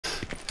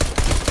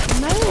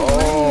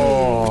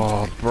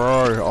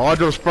I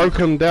just broke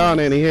him down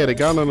and he had a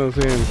gun in his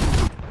hand.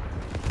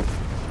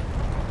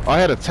 I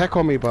had a tack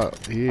on me, but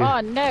yeah. Oh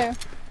no!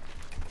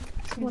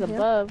 He's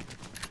above.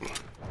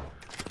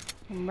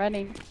 I'm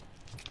running.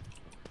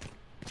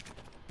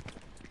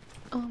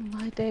 Oh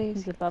my days.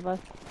 He's above us.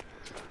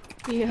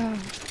 Yeah.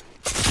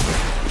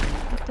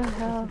 What the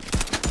hell?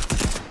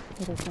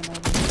 It is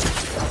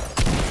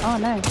oh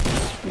no!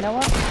 You know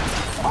what?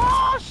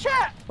 Oh shit!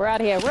 We're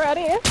out of here. We're out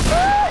of here.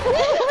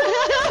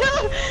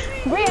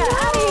 We are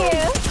out of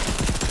here.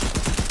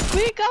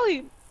 Where are you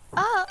going?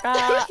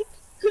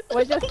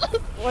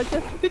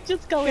 We're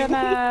just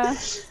gonna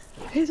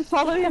He's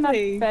following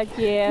me. back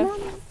here.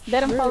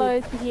 Let him follow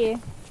us to here.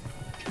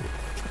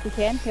 If you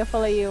can, he'll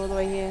follow you all the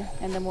way here,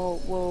 and then we'll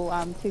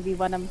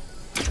 2v1 him.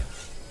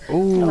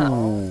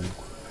 Ooh.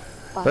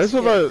 Those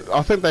are the.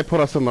 I think they put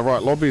us in the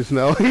right lobbies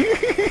now.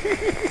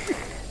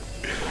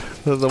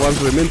 They're the ones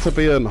we're meant to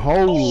be in.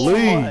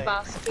 Holy! Oh,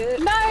 basket.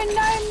 No!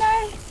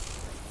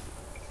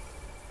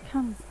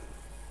 Come.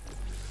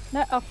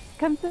 No,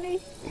 come to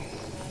me.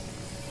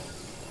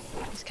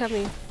 He's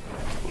coming.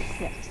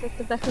 Yeah. Just at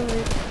the back of the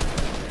room.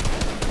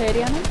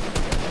 30 on him.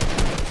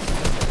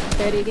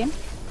 30 again.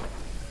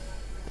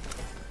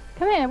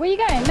 Come here, where are you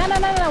going? No,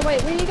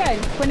 wait, where are you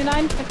going?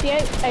 29,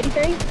 58,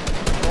 83?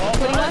 Oh,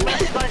 21?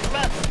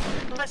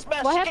 Let's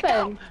smash. What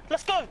happened?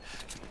 Let's go.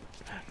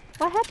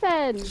 What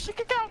happened? Shake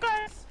it out,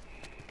 guys.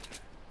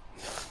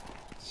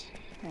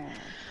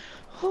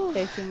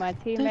 Chasing my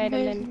teammate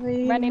and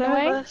then running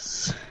away.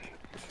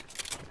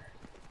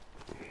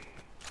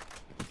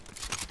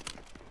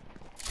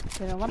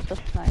 They don't want this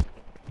snipe.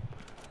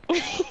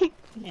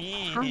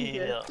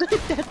 Yeah.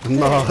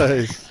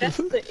 Nice. That's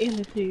the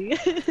energy.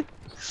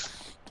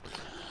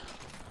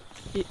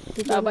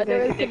 But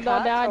there is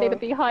signal now, I need to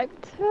be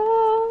hyped.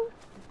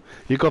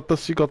 You got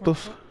this. You got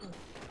this.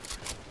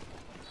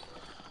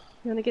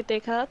 You wanna get their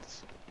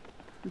cards?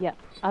 Yeah,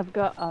 I've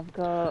got.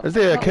 Is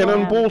there a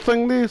cannonball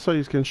thing there so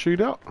you can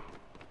shoot out?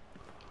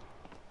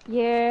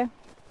 Yeah.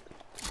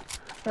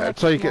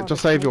 So you can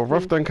just save your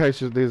rift in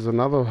case there's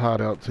another hard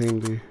out team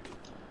there.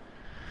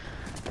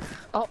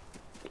 Oh.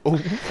 Oh.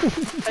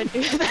 Don't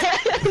do that.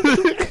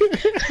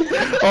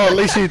 Oh, at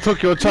least you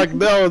took your chuck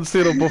now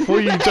instead of before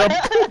you jumped.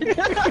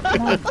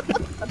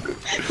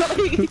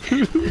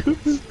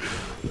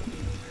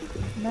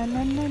 No.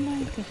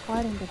 They're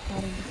fighting.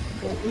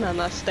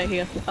 No, stay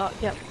here. Oh,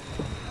 yep.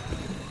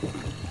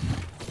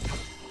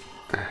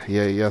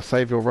 Yeah,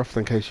 save your rift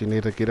in case you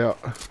need to get out.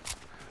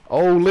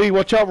 Oh, Lee,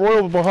 watch out,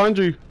 Royal behind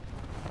you.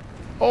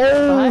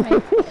 Oh!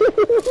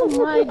 Oh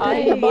my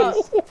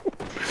days.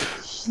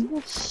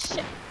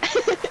 Shit.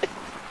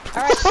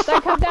 Alright,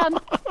 don't come down.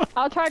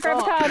 I'll try and grab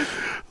a card.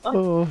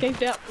 Oh,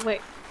 caved out.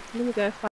 Wait, let me go.